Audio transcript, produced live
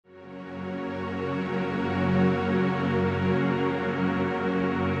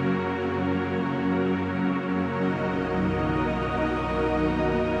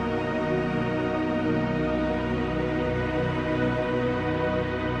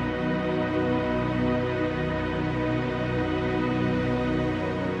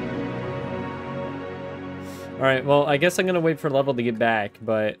Alright, well, I guess I'm gonna wait for level to get back,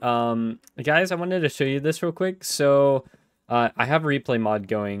 but, guys, I wanted to show you this real quick. So, I have replay mod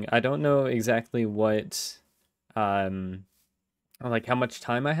going. I don't know exactly what, like how much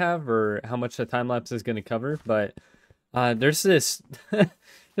time I have or how much the time lapse is gonna cover, but, there's this,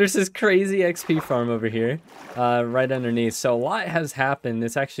 there's this crazy XP farm over here, right underneath. So a lot has happened.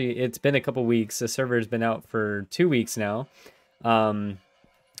 It's been a couple weeks. The server's been out for 2 weeks now.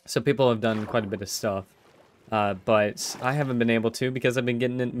 So people have done quite a bit of stuff. But I haven't been able to because I've been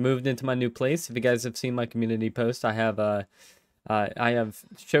getting moved into my new place. If you guys have seen my community post, I have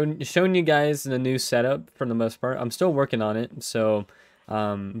shown you guys the new setup for the most part. I'm still working on it. So,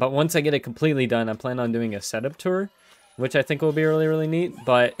 but once I get it completely done, I plan on doing a setup tour, which I think will be really, really neat.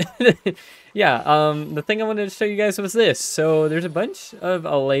 But yeah, the thing I wanted to show you guys was this. So there's a bunch of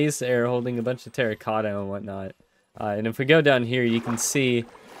allays there holding a bunch of terracotta and whatnot. And if we go down here, you can see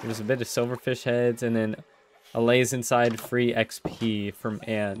there's a bit of silverfish heads and then allays inside free XP from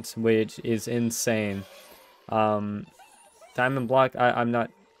ants, which is insane. Diamond block, I'm not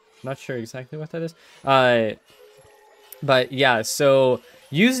sure exactly what that is. But yeah, so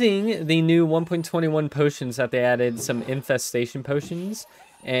using the new 1.21 potions that they added, some infestation potions,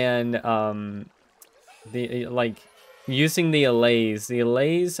 and using the allays. The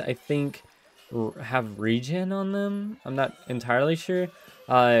allays, I think, have regen on them. I'm not entirely sure.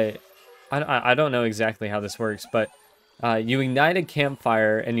 I don't know exactly how this works, but you ignite a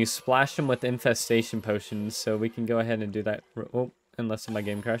campfire and you splash them with infestation potions. So we can go ahead and do that. Oh, unless my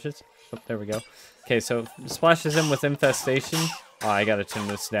game crashes. Oh, there we go. Okay, so splashes them with infestation. Oh, I gotta turn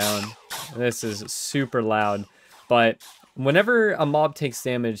this down. This is super loud. But whenever a mob takes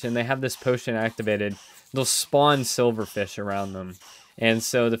damage and they have this potion activated, they'll spawn silverfish around them. And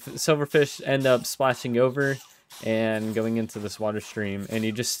so the silverfish end up splashing over and going into this water stream, and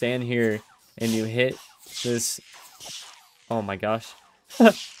you just stand here and you hit this, oh my gosh,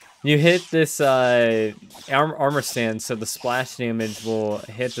 you hit this armor stand, so the splash damage will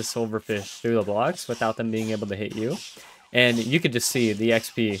hit the silverfish through the blocks without them being able to hit you. And you could just see the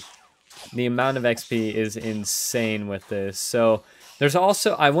XP, the amount of XP is insane with this. So there's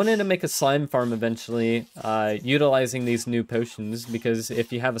also, I wanted to make a slime farm eventually, utilizing these new potions, because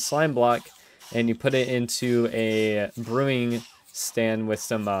if you have a slime block and you put it into a brewing stand with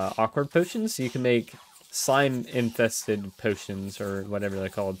some awkward potions, you can make slime-infested potions, or whatever they're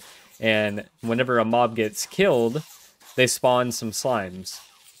called. And whenever a mob gets killed, they spawn some slimes.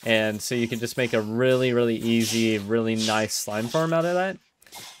 And so you can just make a really, really easy, really nice slime farm out of that,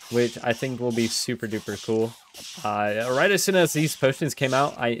 which I think will be super duper cool. Right as soon as these potions came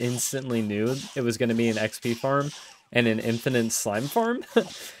out, I instantly knew it was going to be an XP farm and an infinite slime farm.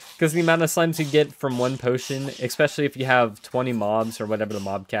 Because the amount of slimes you get from one potion, especially if you have 20 mobs or whatever the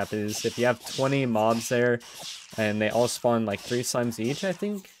mob cap is, if you have 20 mobs there and they all spawn like 3 slimes each, I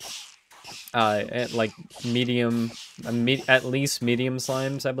think, at like medium, at least medium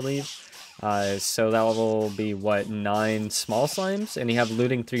slimes, I believe. So that will be what, 9 small slimes, and you have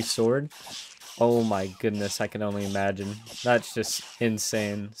looting 3 sword. Oh my goodness, I can only imagine. That's just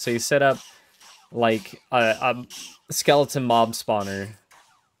insane. So you set up like a skeleton mob spawner.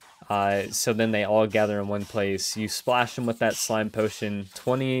 So then they all gather in one place. You splash them with that slime potion.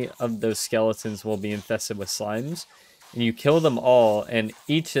 20 of those skeletons will be infested with slimes. And you kill them all, and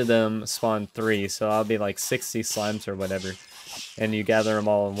each of them spawn 3. So that'll be like 60 slimes or whatever. And you gather them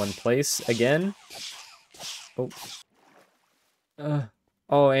all in one place again. Oh.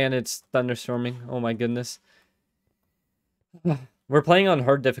 Oh, and it's thunderstorming. Oh my goodness. We're playing on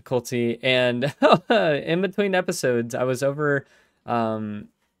hard difficulty, and in between episodes, I was over...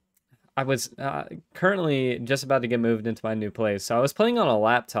 I was currently just about to get moved into my new place. So I was playing on a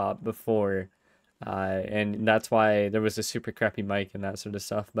laptop before, and that's why there was a super crappy mic and that sort of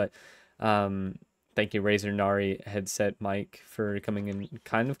stuff. But thank you, Razer Nari headset mic, for coming in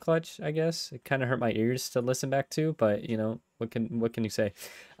kind of clutch, I guess. It kind of hurt my ears to listen back to, but, you know, what can you say?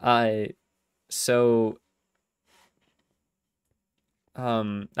 So...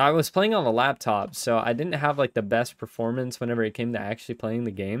 I was playing on a laptop, so I didn't have like the best performance whenever it came to actually playing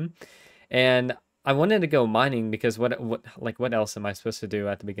the game. And I wanted to go mining because what else am I supposed to do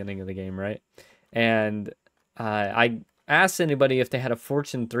at the beginning of the game, right? And I asked anybody if they had a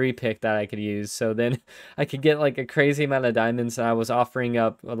Fortune 3 pick that I could use, so then I could get like a crazy amount of diamonds, and I was offering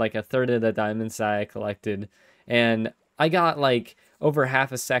up like a third of the diamonds that I collected. And I got like over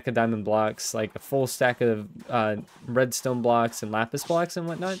half a stack of diamond blocks, like a full stack of redstone blocks and lapis blocks and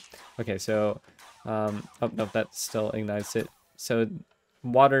whatnot. Okay, so, oh no, that still ignites it. So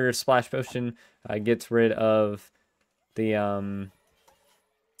water splash potion gets rid of the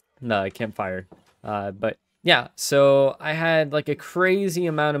campfire. But yeah, so I had like a crazy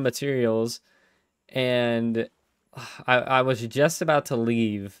amount of materials, and I was just about to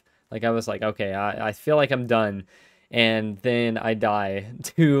leave. Like I was like, okay, I feel like I'm done. And then I die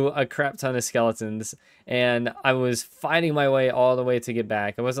to a crap ton of skeletons. And I was fighting my way all the way to get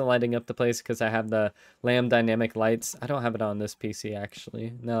back. I wasn't lighting up the place because I have the lamb dynamic lights. I don't have it on this PC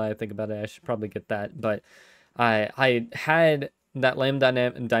actually. Now that I think about it, I should probably get that. But I had that lamb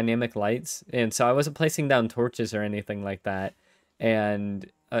dynamic lights, and so I wasn't placing down torches or anything like that. And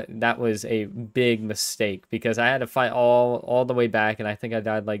that was a big mistake because I had to fight all the way back, and I think I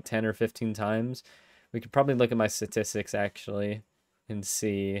died like 10 or 15 times. We could probably look at my statistics actually and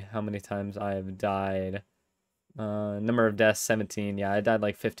see how many times I have died. Number of deaths 17. Yeah, I died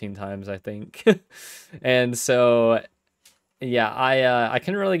like 15 times I think. And so yeah, I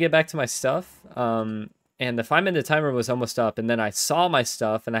couldn't really get back to my stuff. And the 5-minute timer was almost up, and then I saw my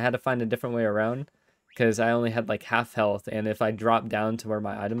stuff, and I had to find a different way around because I only had like half health, and if I dropped down to where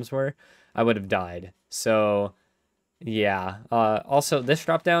my items were, I would have died. So yeah. Also, this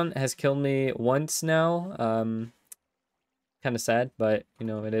drop down has killed me once now. Kind of sad, but you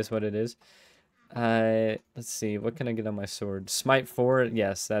know it is what it is. Let's see, what can I get on my sword? Smite 4.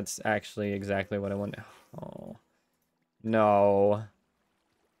 Yes, that's actually exactly what I want. Oh no.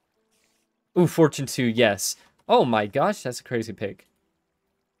 Ooh, Fortune 2, yes. Oh my gosh, that's a crazy pick.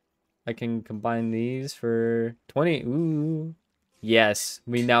 I can combine these for 20. Ooh. Yes,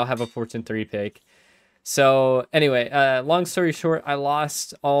 we now have a Fortune 3 pick. So, anyway, long story short, I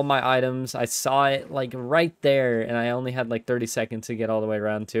lost all my items. I saw it, like, right there, and I only had, like, 30 seconds to get all the way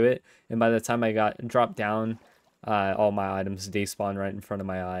around to it. And by the time I got dropped down, all my items despawned right in front of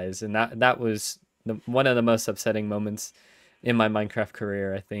my eyes. And that was one of the most upsetting moments in my Minecraft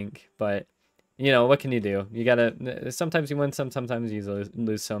career, I think. But you know, what can you do? You gotta, sometimes you win some, sometimes you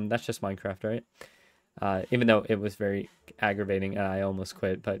lose some. That's just Minecraft, right? Even though it was very aggravating and I almost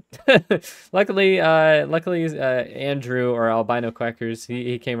quit, but luckily Andrew, or Albino Quackers,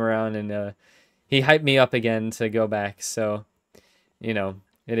 he came around and he hyped me up again to go back. So, you know,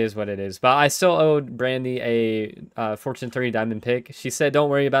 it is what it is. But I still owed Brandy a Fortune 3 diamond pick. She said,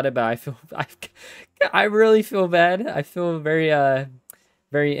 "Don't worry about it," but I really feel bad. I feel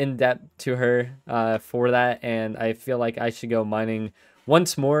very in depth to her for that, and I feel like I should go mining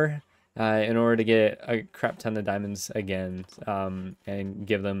once more in order to get a crap ton of diamonds again, and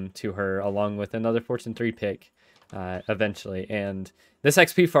give them to her along with another Fortune 3 pick eventually. And this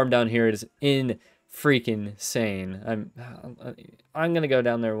XP farm down here is in freaking sane. I'm gonna go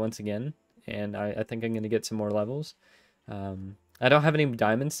down there once again, and I think I'm gonna get some more levels. I don't have any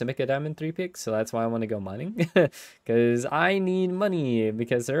diamonds to make a diamond 3 pick, so that's why I want to go mining. Because I need money,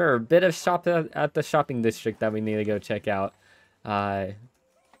 because there are a bit of shop at the shopping district that we need to go check out.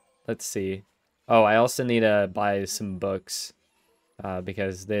 Let's see. Oh, I also need to buy some books,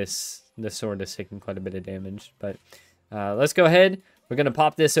 because this sword is taking quite a bit of damage. But let's go ahead. We're going to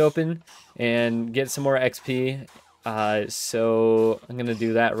pop this open and get some more XP. So I'm going to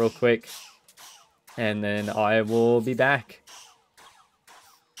do that real quick, and then I will be back.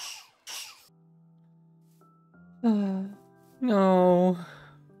 No.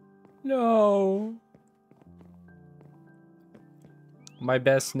 No. My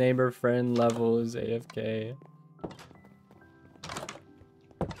best neighbor friend level is AFK.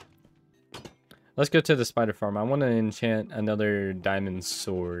 Let's go to the spider farm. I want to enchant another diamond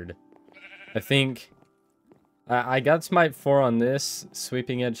sword. I think I got Smite 4 on this,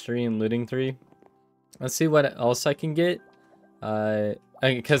 Sweeping Edge 3 and Looting 3. Let's see what else I can get.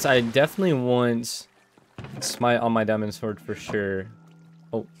 Because I definitely want Smite on my diamond sword for sure.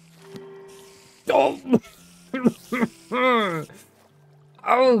 Oh. Oh!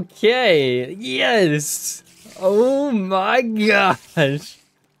 Okay. Yes. Oh my gosh.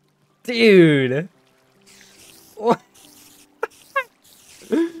 Dude. What?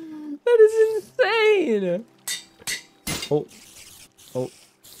 That is insane. Oh. Oh.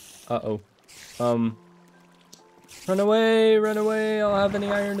 Uh-oh. Run away, run away. I don't have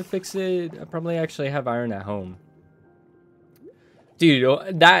any iron to fix it. I probably actually have iron at home. Dude,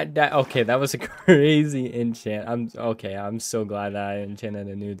 okay, that was a crazy enchant. I'm so glad that I enchanted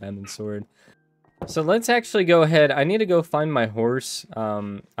a new diamond sword. So let's actually go ahead. I need to go find my horse.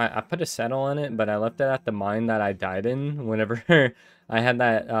 I put a saddle on it, but I left it at the mine that I died in whenever I had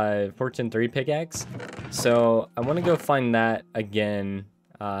that Fortune 3 pickaxe. So I want to go find that again,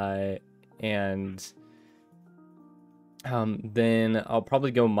 and then I'll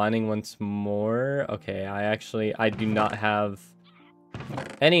probably go mining once more. Okay, I do not have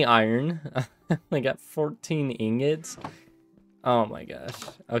any iron. I got 14 ingots. Oh my gosh.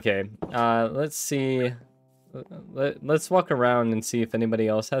 Okay, let's see. let's walk around and see if anybody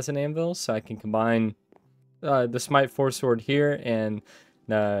else has an anvil, so I can combine the Smite 4 sword here and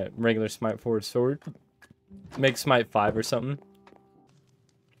the regular Smite 4 sword. Make Smite 5 or something.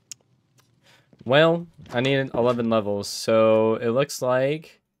 Well, I need 11 levels, so it looks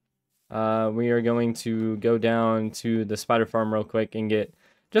like we are going to go down to the spider farm real quick and get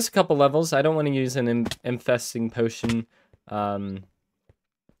just a couple levels. I don't want to use an infesting potion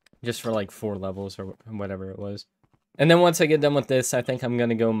just for like 4 levels or whatever it was. And then once I get done with this, I think I'm going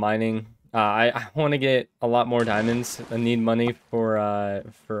to go mining. I want to get a lot more diamonds. I need money for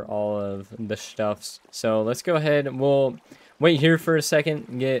all of the stuffs. So let's go ahead. We'll wait here for a second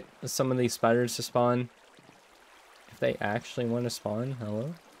and get some of these spiders to spawn. If they actually want to spawn.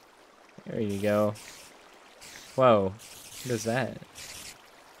 Hello? There you go. Whoa. What is that?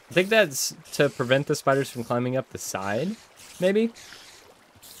 I think that's to prevent the spiders from climbing up the side, maybe?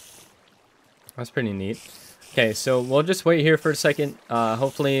 That's pretty neat. Okay, so we'll just wait here for a second.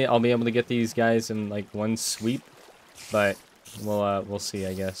 Hopefully I'll be able to get these guys in like one sweep, but we'll see,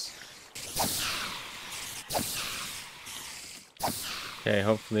 I guess. Okay,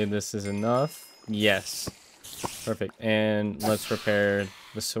 hopefully this is enough. Yes. Perfect. And let's repair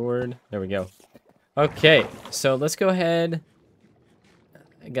the sword. There we go. Okay, so let's go ahead.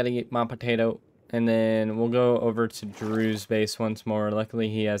 I gotta eat my potato. And then we'll go over to Drew's base once more. Luckily,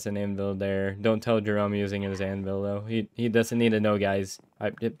 he has an anvil there. Don't tell Drew I'm using his anvil, though. He doesn't need to know, guys.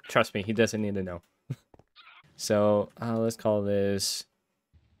 Trust me, he doesn't need to know. So, let's call this...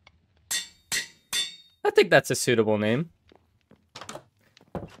 I think that's a suitable name.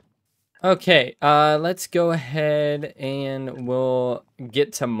 Okay, let's go ahead and we'll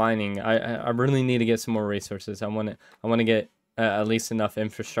get to mining. I really need to get some more resources. I want to get at least enough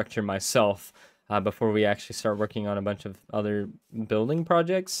infrastructure myself. Before we actually start working on a bunch of other building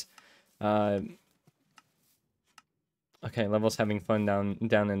projects. Okay, Level's having fun down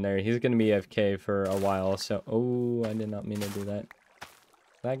in there. He's going to be AFK for a while, so... Oh, I did not mean to do that.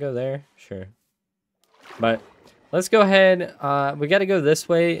 Did I go there? Sure. But let's go ahead. We got to go this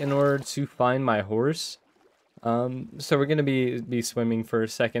way in order to find my horse. So we're going to be swimming for a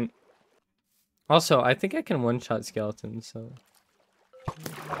second. Also, I think I can one-shot skeletons, so...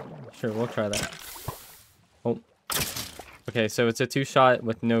 Sure, we'll try that. Oh. Okay, so it's a 2-shot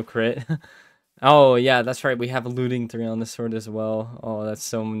with no crit. Oh, yeah, that's right. We have a looting 3 on the sword as well. Oh, that's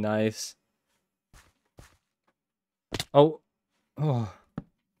so nice. Oh. Oh.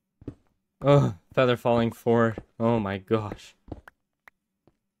 Oh, feather falling forward. Oh my gosh.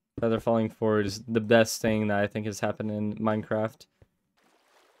 Feather falling forward is the best thing that I think has happened in Minecraft.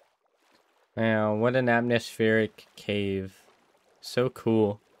 Wow, what an atmospheric cave. So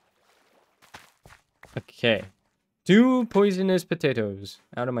cool. Okay. 2 poisonous potatoes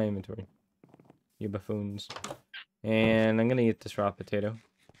out of my inventory. You buffoons. And I'm gonna eat this raw potato.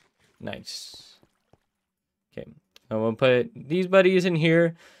 Nice. Okay. So we'll put these buddies in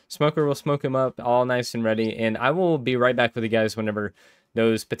here. Smoker will smoke them up all nice and ready. And I will be right back with you guys whenever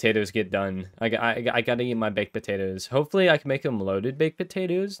those potatoes get done. I gotta eat my baked potatoes. Hopefully I can make them loaded baked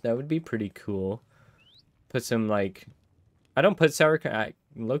potatoes. That would be pretty cool. Put some like... I don't put sour cream.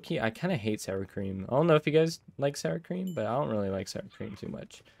 Low-key, I kind of hate sour cream. I don't know if you guys like sour cream, but I don't really like sour cream too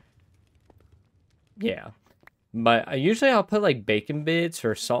much. Yeah. But usually I'll put like bacon bits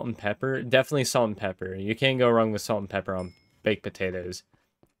or salt and pepper. Definitely salt and pepper. You can't go wrong with salt and pepper on baked potatoes.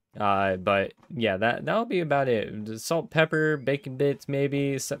 But yeah, that'll be about it. Salt, pepper, bacon bits,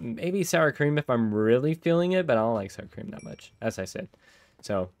 maybe sour cream if I'm really feeling it, but I don't like sour cream that much, as I said.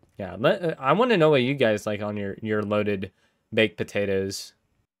 So yeah, I want to know what you guys like on your loaded baked potatoes.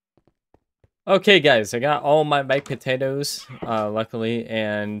 Okay, guys, I got all my baked potatoes, luckily,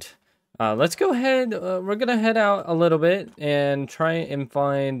 and let's go ahead. We're gonna head out a little bit and try and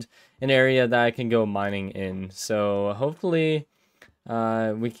find an area that I can go mining in. So hopefully,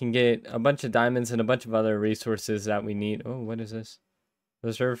 we can get a bunch of diamonds and a bunch of other resources that we need. Oh, what is this?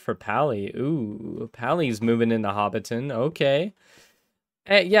 Reserved for Pally. Ooh, Pally's moving into Hobbiton. Okay.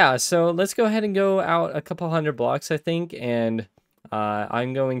 Yeah, so let's go ahead and go out a couple hundred blocks, I think, and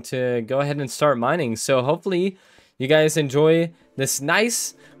I'm going to go ahead and start mining. So hopefully you guys enjoy this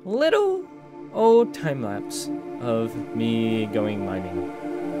nice little old time lapse of me going mining.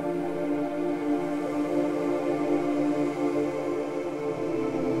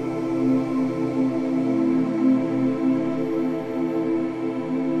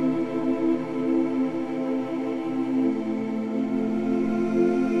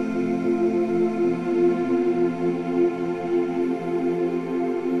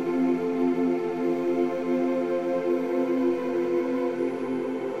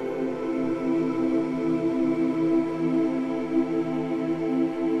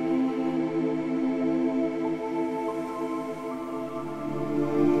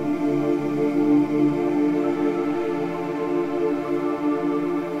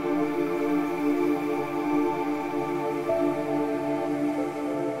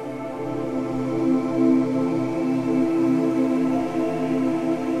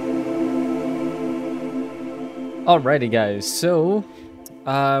 Alrighty, guys. So,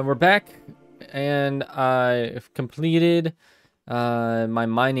 we're back, and I've completed my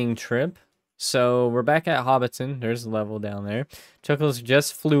mining trip. So we're back at Hobbiton. There's a level down there. Chuckles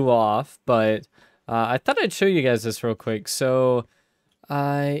just flew off, but I thought I'd show you guys this real quick. So,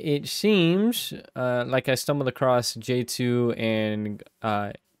 it seems like I stumbled across J2 and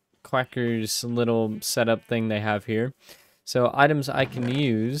Quacker's little setup thing they have here. So items I can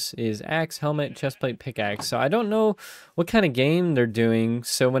use is axe, helmet, chestplate, pickaxe. So I don't know what kind of game they're doing.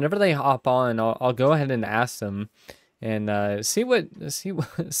 So whenever they hop on, I'll go ahead and ask them and see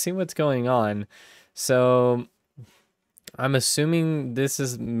what's going on. So I'm assuming this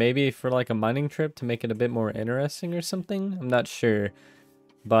is maybe for like a mining trip to make it a bit more interesting or something. I'm not sure,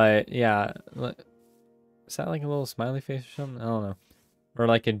 but yeah, is that like a little smiley face or something? I don't know, or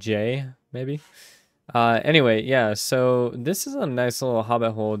like a J maybe. Anyway, yeah, so this is a nice little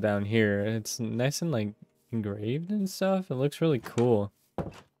hobbit hole down here. It's nice and like engraved and stuff. It looks really cool.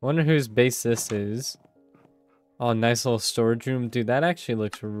 Wonder whose base this is. Oh, nice little storage room. Dude, that actually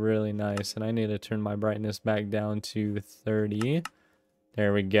looks really nice. And I need to turn my brightness back down to 30.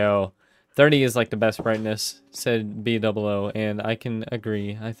 There we go. 30 is like the best brightness, said BOO, and I can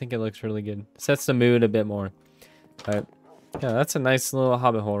agree. I think it looks really good. Sets the mood a bit more. But yeah, that's a nice little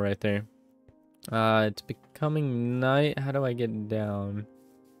hobbit hole right there. It's becoming night. How do I get down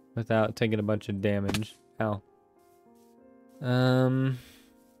without taking a bunch of damage? Ow.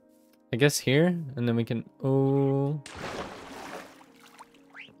 I guess here, and then we can. Oh,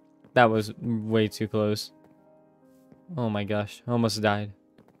 that was way too close. Oh my gosh, almost died.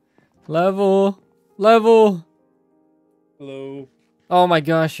 Level. Hello. Oh my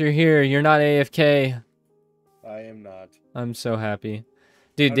gosh, you're here. You're not AFK. I am not. I'm so happy,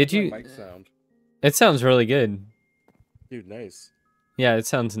 dude. How Did does my you? mic sound? It sounds really good. Dude, nice. Yeah, it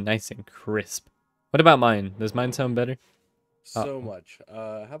sounds nice and crisp. What about mine? Does mine sound better? So much.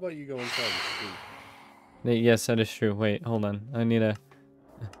 How about you go inside and sleep? Yes, that is true. Wait, hold on.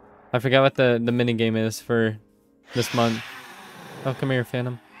 I forgot what the mini game is for this month. Oh, come here,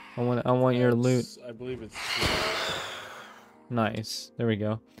 Phantom. I want your loot. I believe it's Nice. There we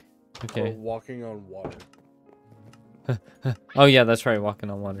go. Okay. walking on water. Oh yeah, that's right.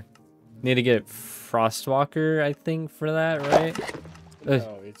 Walking on water. Need to get Frostwalker, I think, for that, right?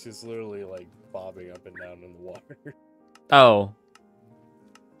 No, it's just literally like bobbing up and down in the water. Oh.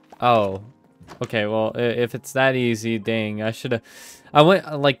 Oh. Okay, well, if it's that easy, dang, I should have.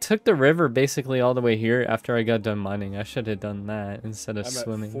 I took the river basically all the way here after I got done mining. I should have done that instead of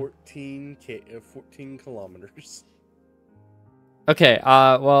swimming. At 14 kilometers. Okay,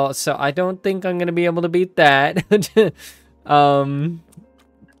 well, so I don't think I'm gonna be able to beat that.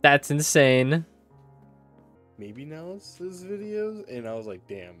 That's insane. Maybe Nels's videos, and I was like,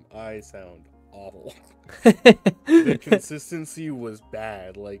 damn, I sound awful. The consistency was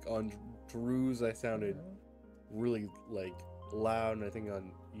bad. Like on Drew's, I sounded really like loud, and I think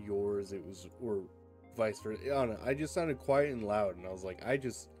on yours it was, or vice versa. I don't know. I just sounded quiet and loud, and I was like, I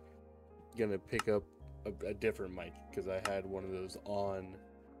just gonna pick up a different mic because I had one of those on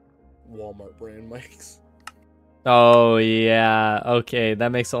Walmart brand mics. Oh yeah, okay,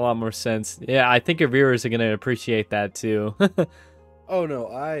 that makes a lot more sense. Yeah, I think your viewers are gonna appreciate that too. Oh no,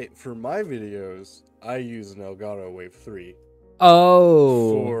 for my videos I use an Elgato Wave 3.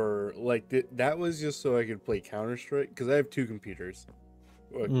 Oh. For like that was just so I could play Counter-Strike because I have two computers,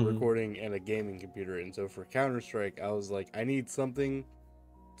 like recording and a gaming computer, and so for Counter-Strike I was like, I need something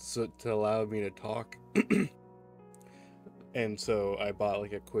to allow me to talk. And so I bought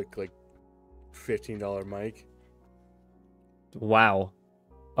like a quick like $15 mic. Wow.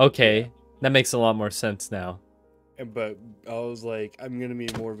 Okay, yeah. That makes a lot more sense now. But I was like, I'm gonna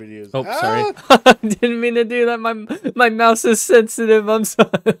make more videos. Oh, sorry. Didn't mean to do that. My mouse is sensitive. I'm sorry.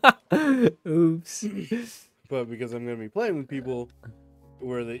 Oops. But because I'm gonna be playing with people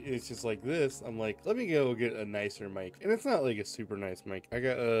where it's just like this, I'm like, let me go get a nicer mic. And it's not like a super nice mic. I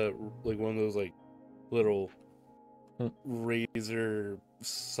got like one of those like little Razer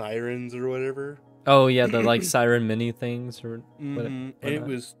sirens or whatever. Oh yeah, the like siren mini things or what? And it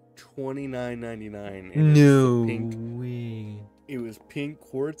was $29.99. No way. It was pink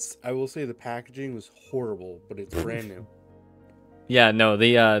quartz. I will say the packaging was horrible, but it's brand new. Yeah, no,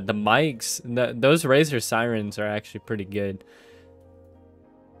 the mics, those Razer sirens are actually pretty good.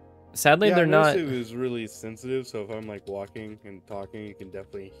 Sadly, yeah, they're not. It was really sensitive, so if I'm like walking and talking, you can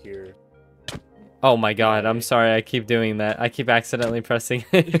definitely hear. Oh my god, I'm sorry. I keep doing that. I keep accidentally pressing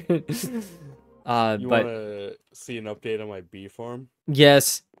it. You want to see an update on my bee farm?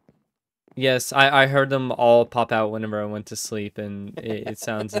 Yes. Yes, I heard them all pop out whenever I went to sleep, and it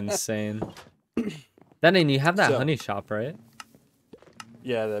sounds insane. Then and you have that So, honey shop, right?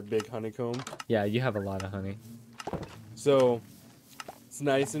 yeah, that big honeycomb. Yeah, you have a lot of honey. So, it's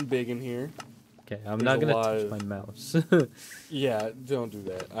nice and big in here. Okay, I'm There's not a gonna lot touch of... my mouse. Yeah, don't do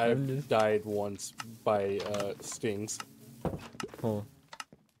that. I'm I've just... died once by stings. Oh,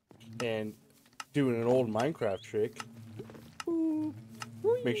 And doing an old Minecraft trick.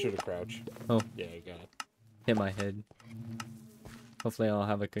 Make sure to crouch. oh, Yeah, I got it. hit my head. Hopefully I'll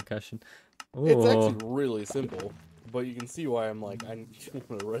have a concussion. It's Oh, actually really simple, but you can see why I'm like, I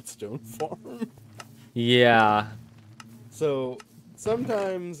want a redstone farm. yeah. So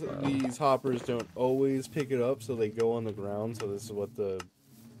sometimes these hoppers don't always pick it up, so they go on the ground. So this is what the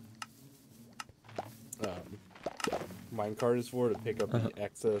minecart is for, to pick up the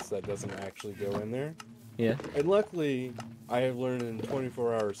excess that doesn't actually go in there. Yeah. And luckily, I have learned in a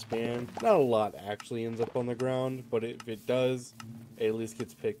 24-hour span, not a lot actually ends up on the ground, but if it does, it at least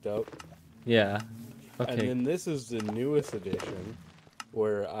gets picked up. Yeah. And Okay. then this is the newest edition,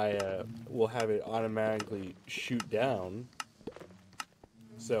 where I will have it automatically shoot down.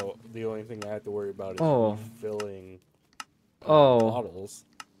 So the only thing I have to worry about is Oh. refilling Oh. bottles.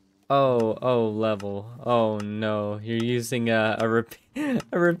 Oh, level. Oh no, you're using a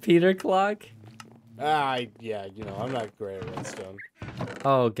repeater clock? Yeah, you know, I'm not great at redstone.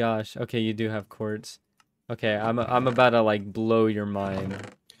 Oh gosh. Okay, you do have quartz. Okay, I'm about to like blow your mind.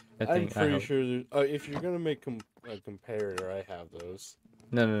 I I'm think I pretty hope. sure if you're gonna make a comparator, I have those.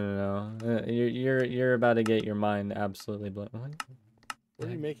 No. You're about to get your mind absolutely blown. What? What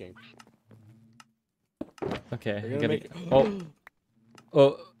are you making? Okay, You're I gonna gotta. make. Oh.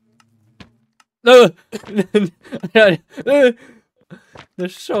 Oh. No! The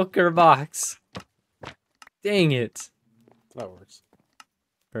shulker box. Dang it. That works.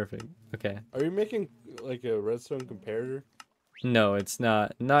 Perfect. Okay. Are you making like a redstone comparator? No, it's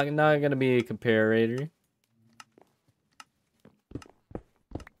not. Not gonna be a comparator.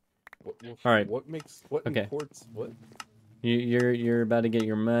 All right. What makes what Okay. imports what? You're about to get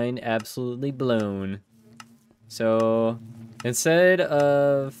your mind absolutely blown. So instead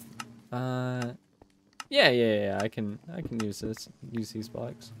of yeah, I can use these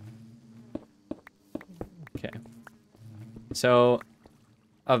blocks. Okay. So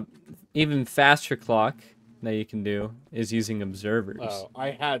a even faster clock that you can do is using observers. Oh,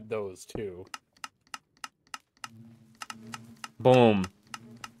 I had those too. Boom.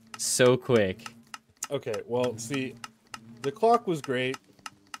 So quick. Okay, well, see, the clock was great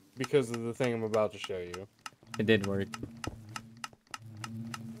because of the thing I'm about to show you. It did work.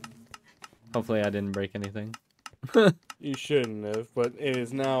 Hopefully I didn't break anything. You shouldn't have, but it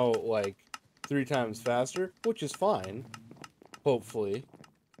is now like 3 times faster, which is fine. Hopefully.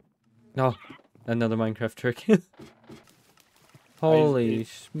 Oh, another Minecraft trick. Holy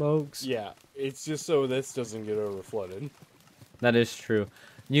smokes. Yeah, it's just so this doesn't get over flooded. That is true.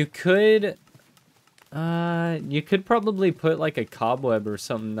 You could probably put like a cobweb or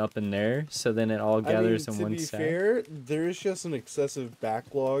something up in there so then it all gathers in one set. To be fair, there's just an excessive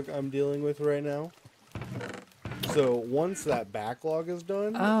backlog I'm dealing with right now. So once that backlog is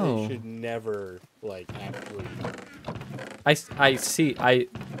done, it should never like actually. I see.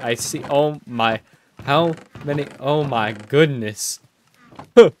 Oh my, how many? Oh my goodness.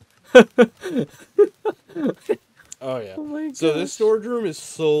 Oh yeah. Oh my So gosh. this storage room is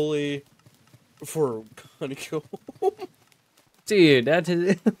solely for honeycomb. Dude, that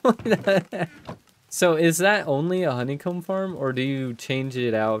is. So is that only a honeycomb farm, or do you change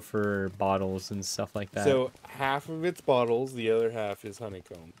it out for bottles and stuff like that? So half of it's bottles, the other half is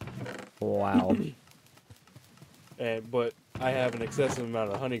honeycomb. Wow. But I have an excessive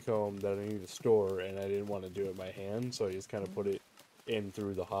amount of honeycomb that I need to store, and I didn't want to do it by hand, so I just kind of put it in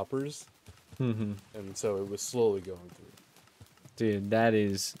through the hoppers. Mm-hmm. And so it was slowly going through. Dude, that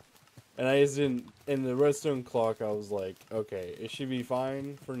is. And I just didn't. In the redstone clock, I was like, okay, it should be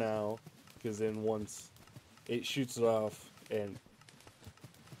fine for now, because then once it shoots it off, and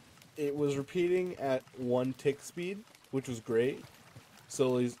it was repeating at 1 tick speed, which was great.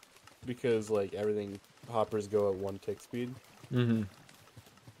 Solely because like everything hoppers go at 1 tick speed. Mm-hmm.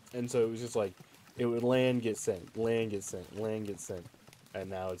 And so it was just like it would land, get sent, land, get sent, land, get sent, and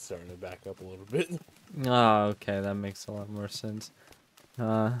now it's starting to back up a little bit. Oh, okay, that makes a lot more sense.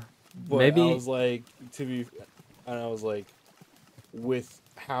 But Maybe. I was like, with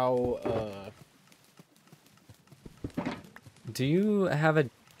how Do you have a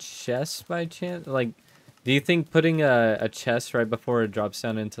chest by chance? Like, do you think putting a chest right before it drops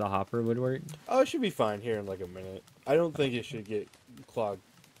down into the hopper would work? oh, it should be fine here in like a minute. I don't think it should get clogged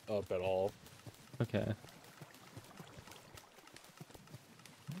up at all. Okay.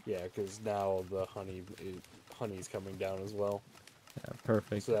 Yeah, because now the honey's coming down as well. Yeah,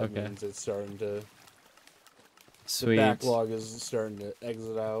 perfect. So that Okay. means it's starting to. The Sweet. backlog is starting to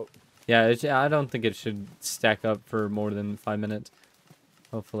exit out. Yeah, I don't think it should stack up for more than 5 minutes.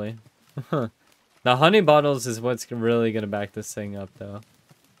 Hopefully. The honey bottles is what's really gonna back this thing up, though.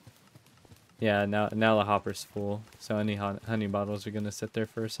 Yeah, now the hopper's full, so any honey bottles are gonna sit there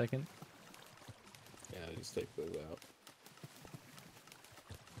for a second. Yeah, just take those out.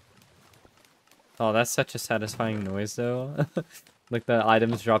 Oh, that's such a satisfying noise, though. Like the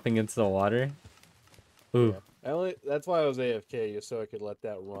items dropping into the water. Ooh. Yeah. That's why I was AFK, just so I could let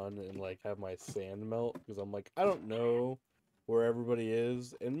that run and like have my sand melt. Because I'm like, I don't know where everybody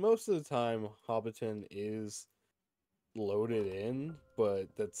is, and most of the time, Hobbiton is loaded in, but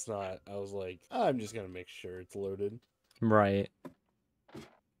that's not. I was like, I'm just gonna make sure it's loaded. Right.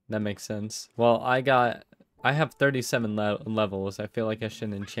 That makes sense. Well, I have 37 levels. I feel like I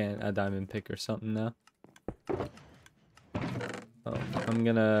should enchant a diamond pick or something now. Oh, I'm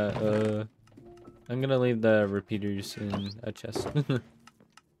gonna leave the repeaters in a chest.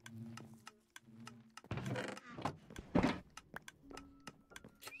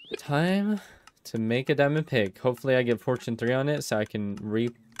 Time to make a diamond pick. Hopefully I get fortune 3 on it so I can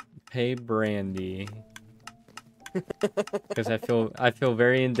repay Brandy. Because I feel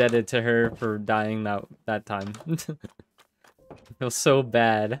very indebted to her for dying that time. I feel so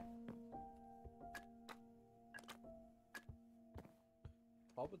bad.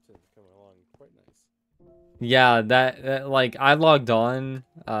 Hobbiton's coming along quite nice. Yeah, that like I logged on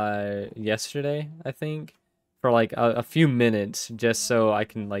yesterday, I think, for like a few minutes just so I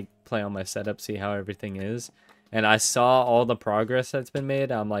can like play on my setup, see how everything is. And I saw all the progress that's been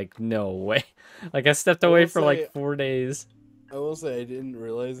made. I'm like, no way. Like I stepped away for like 4 days. I will say I didn't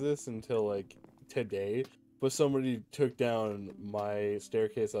realize this until like today, but somebody took down my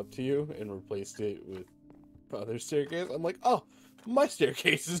staircase up to you and replaced it with other staircase. I'm like, oh, my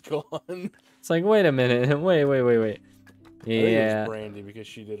staircase is gone. It's like, wait a minute. Wait. I think it Yeah. was Brandy because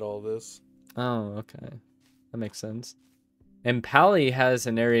she did all this. Oh, okay. That makes sense. And Pally has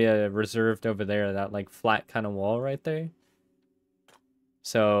an area reserved over there, that like flat kind of wall right there.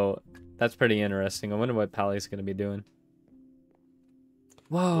 So that's pretty interesting. I wonder what Pally's gonna be doing.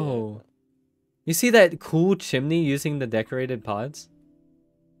 Whoa. Yeah. You see that cool chimney using the decorated pods?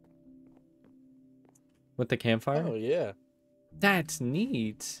 With the campfire? Oh, yeah. That's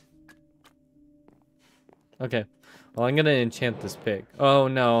neat. Okay. Well, I'm gonna enchant this pick. Oh,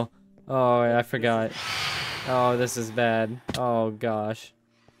 no. Oh, I forgot. Oh, this is bad. Oh, gosh.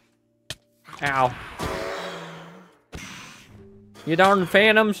 Ow. You darn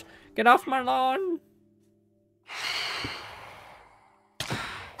phantoms. Get off my lawn.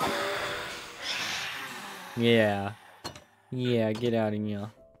 Yeah. Yeah, get out of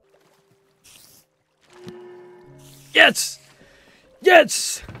here. Yes!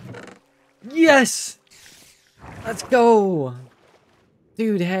 Yes! Yes! Let's go!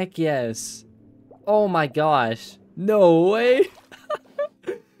 Dude, heck yes. Oh my gosh. No way!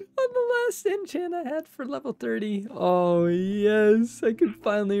 On the last enchant I had for level 30. Oh yes, I could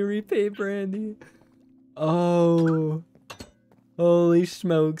finally repay Brandy. Oh. Holy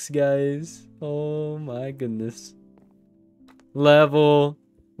smokes, guys. Oh my goodness. Level,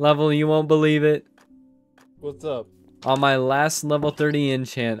 you won't believe it. What's up? On my last level 30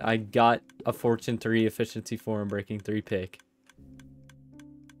 enchant, I got a Fortune 3, Efficiency 4, and Breaking 3 pick.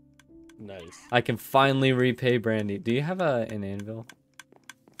 Nice. I can finally repay Brandy. Do you have an anvil?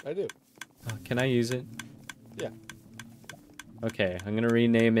 I do. Oh, can I use it? Yeah. Okay, I'm gonna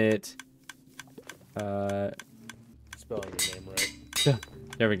rename it. Spelling your name right.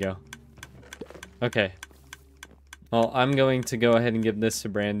 There we go. Okay. Well, I'm going to go ahead and give this to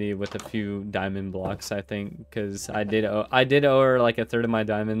Brandy with a few diamond blocks, I think, because I did owe her like a third of my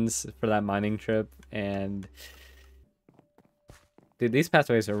diamonds for that mining trip, and dude, these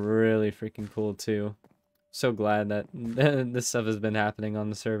pathways are really freaking cool too. So glad that this stuff has been happening on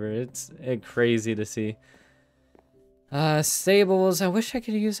the server. It's crazy to see. Stables. I wish I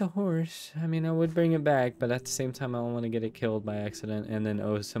could use a horse. I mean, I would bring it back, but at the same time, I don't want to get it killed by accident and then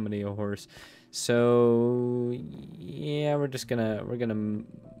owe somebody a horse. So yeah, we're gonna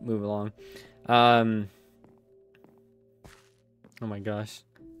move along. Oh my gosh,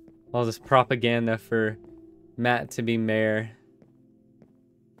 all this propaganda for Matt to be mayor.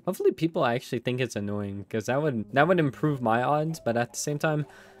 Hopefully, people actually think it's annoying, because that would improve my odds. But at the same time,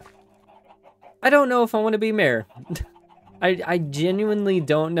 I don't know if I want to be mayor. I genuinely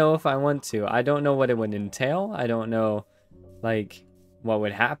don't know if I want to. I don't know what it would entail. I don't know, like, what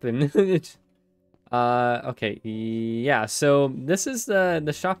would happen. Okay, yeah, so this is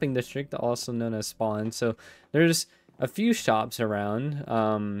the shopping district, also known as Spawn. So there's a few shops around,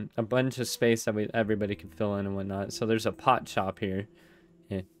 a bunch of space that everybody can fill in and whatnot. So there's a pot shop here,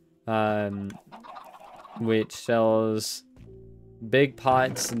 yeah, um, which sells big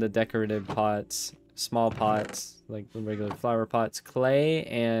pots and the decorative pots, small pots, like the regular flower pots, clay,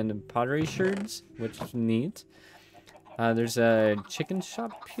 and pottery sherds, which is neat. There's a chicken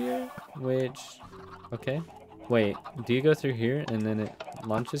shop here, which, okay. Wait, do you go through here and then it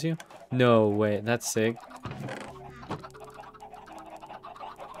launches you? No, wait, that's sick.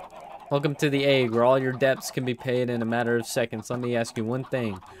 Welcome to the egg, where all your debts can be paid in a matter of seconds. Let me ask you one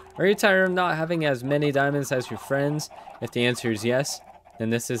thing. Are you tired of not having as many diamonds as your friends? If the answer is yes,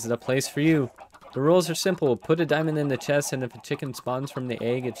 then this is the place for you. The rules are simple. Put a diamond in the chest, and if a chicken spawns from the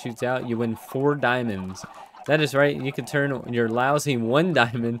egg it shoots out, you win 4 diamonds. That is right, you can turn your lousy 1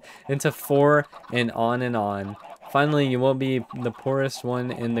 diamond into 4 and on and on. Finally, you won't be the poorest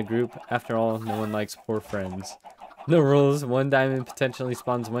one in the group. After all, no one likes poor friends. The rules: 1 diamond potentially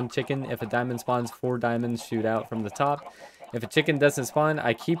spawns 1 chicken. If a diamond spawns, 4 diamonds shoot out from the top. If a chicken doesn't spawn,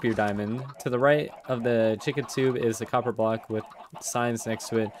 I keep your diamond. To the right of the chicken tube is a copper block with signs next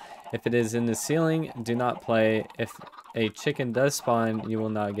to it. If it is in the ceiling, do not play. If a chicken does spawn, you will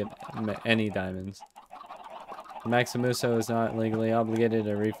not get any diamonds. Maximuso is not legally obligated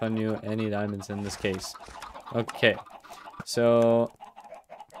to refund you any diamonds in this case. Okay, so...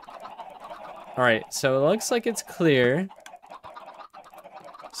 Alright, so it looks like it's clear.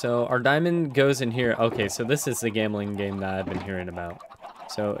 So our diamond goes in here. Okay, so this is the gambling game that I've been hearing about.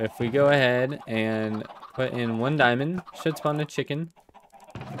 So if we go ahead and put in 1 diamond, should spawn a chicken.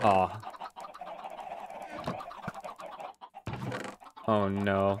 Aw. Oh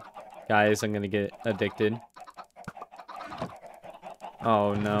no. Guys, I'm gonna get addicted.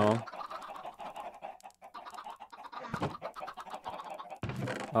 Oh no.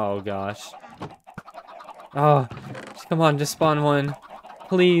 Oh gosh. Oh, come on, just spawn 1.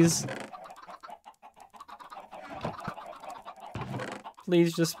 Please.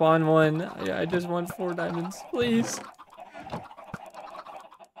 Please just spawn 1. I just want 4 diamonds. Please.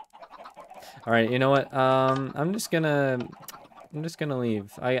 Alright, you know what? I'm just gonna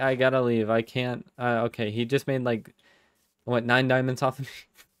leave. I gotta leave. I can't. Okay, he just made like, what, 9 diamonds off of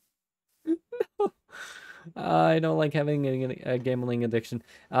me? No. I don't like having a gambling addiction.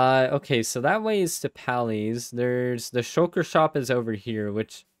 Okay, so that way is to Pally's. There's the Shulker shop is over here,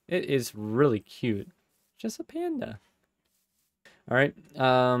 which it is really cute. Just a panda. Alright,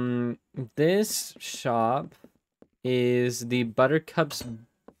 this shop is the Buttercup's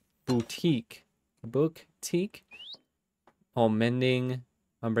Boutique. Boutique? Oh, mending.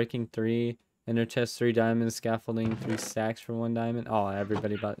 Unbreaking 3. Inner chest 3 diamonds. Scaffolding 3 stacks for 1 diamond. Oh,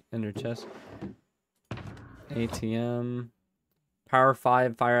 everybody bought inner chest. ATM. Power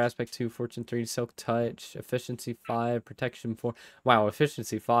 5. Fire aspect 2. Fortune 3. Silk touch. Efficiency 5. Protection 4. Wow,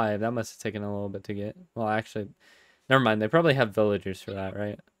 efficiency 5. That must have taken a little bit to get. Well, actually, never mind. They probably have villagers for that,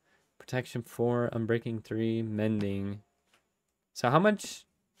 right? Protection 4. Unbreaking 3. Mending. So how much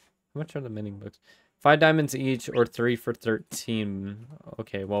are the mending books? 5 diamonds each, or 3 for 13.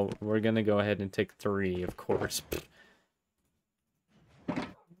 Okay, well, we're gonna go ahead and take 3, of course.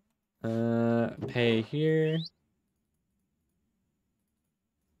 Pay here.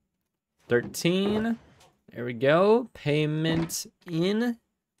 13. There we go. Payment in.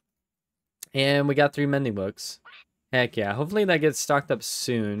 And we got 3 mending books. Heck yeah. Hopefully that gets stocked up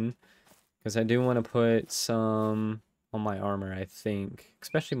soon, because I do want to put some on my armor, I think.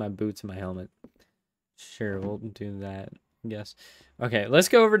 Especially my boots and my helmet. Sure, we'll do that, I guess. Okay, let's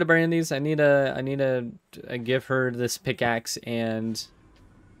go over to Brandy's. I need to give her this pickaxe and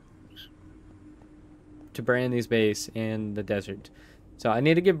to Brandy's base in the desert. So I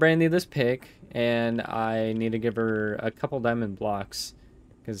need to give Brandy this pick, and I need to give her a couple diamond blocks,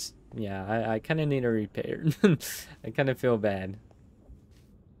 because yeah, I kind of need a repair. I kind of feel bad.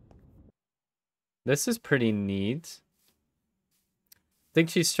 This is pretty neat. Think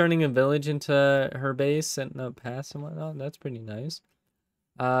she's turning a village into her base, setting up paths and whatnot. That's pretty nice.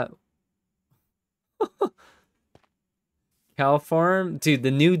 Cow farm, dude.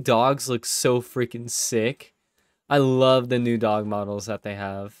 The new dogs look so freaking sick. I love the new dog models that they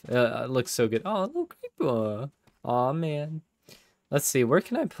have. It looks so good. Oh, little creeper. Aw, man. Let's see. Where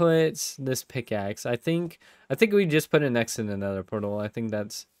can I put this pickaxe? I think we just put it next to another portal. I think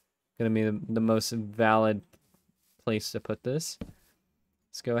that's gonna be the most valid place to put this.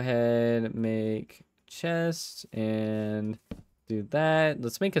 Let's go ahead and make chest and do that.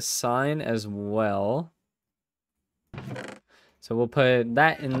 Let's make a sign as well. So we'll put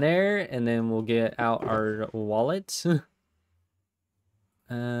that in there, and then we'll get out our wallets.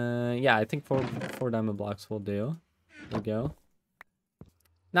 Yeah, I think four diamond blocks will do. There we go.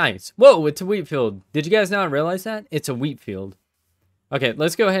 Nice. Whoa, it's a wheat field. Did you guys not realize that? It's a wheat field. Okay,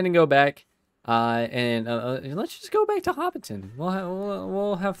 let's go ahead and go back. And let's just go back to Hobbiton.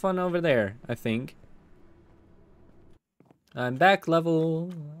 We'll have fun over there, I think. I'm back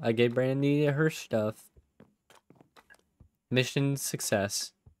level. I gave Brandy her stuff. Mission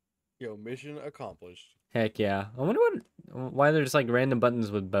success. Yo, mission accomplished. Heck yeah. I wonder why there's like random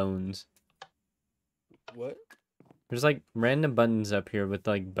buttons with bones. What? There's like random buttons up here with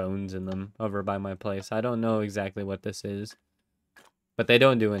like bones in them over by my place. I don't know exactly what this is. But they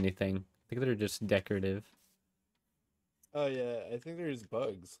don't do anything. I think they're just decorative. Oh yeah, I think there's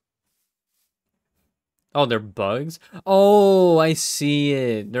bugs. Oh, they're bugs? Oh, I see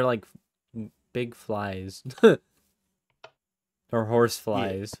it. They're like big flies. Or horse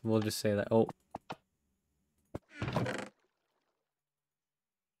flies. Yeah. We'll just say that. Oh.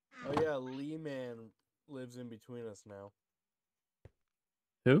 Oh yeah, Lee Man lives in between us now.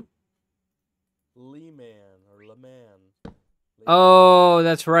 Who? Lee Man or LeMan. Oh,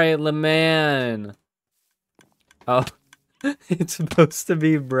 that's right, LeMan. Oh, it's supposed to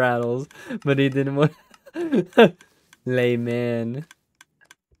be Brattles, but he didn't want. Layman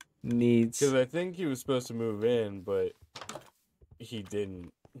needs. Because I think he was supposed to move in, but he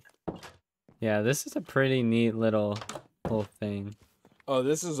didn't. Yeah, this is a pretty neat little whole thing. Oh,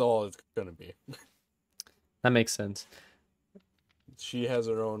 this is all it's gonna be. That makes sense. She has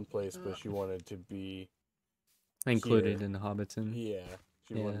her own place, but she wanted to be included here. in Hobbiton. Yeah,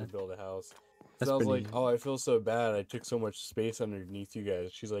 she wanted to build a house. That's so I was like, neat. oh, I feel so bad. I took so much space underneath you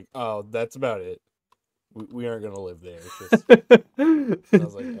guys. She's like, oh, that's about it. We aren't gonna live there. It's just... I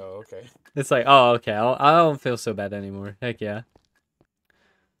was like, oh, okay. It's like, oh, okay. I don't feel so bad anymore. Heck yeah.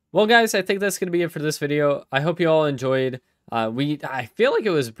 Well, guys, I think that's gonna be it for this video. I hope you all enjoyed. I feel like it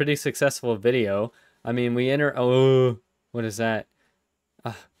was a pretty successful video. I mean, oh, what is that?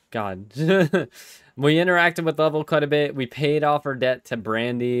 God. We interacted with Level quite a bit. We paid off our debt to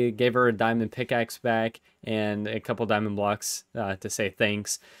Brandy, gave her a diamond pickaxe back, and a couple diamond blocks to say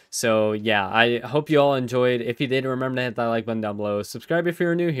thanks. So, yeah, I hope you all enjoyed. If you did, remember to hit that like button down below. Subscribe if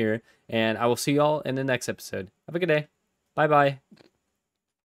you're new here, and I will see you all in the next episode. Have a good day. Bye-bye.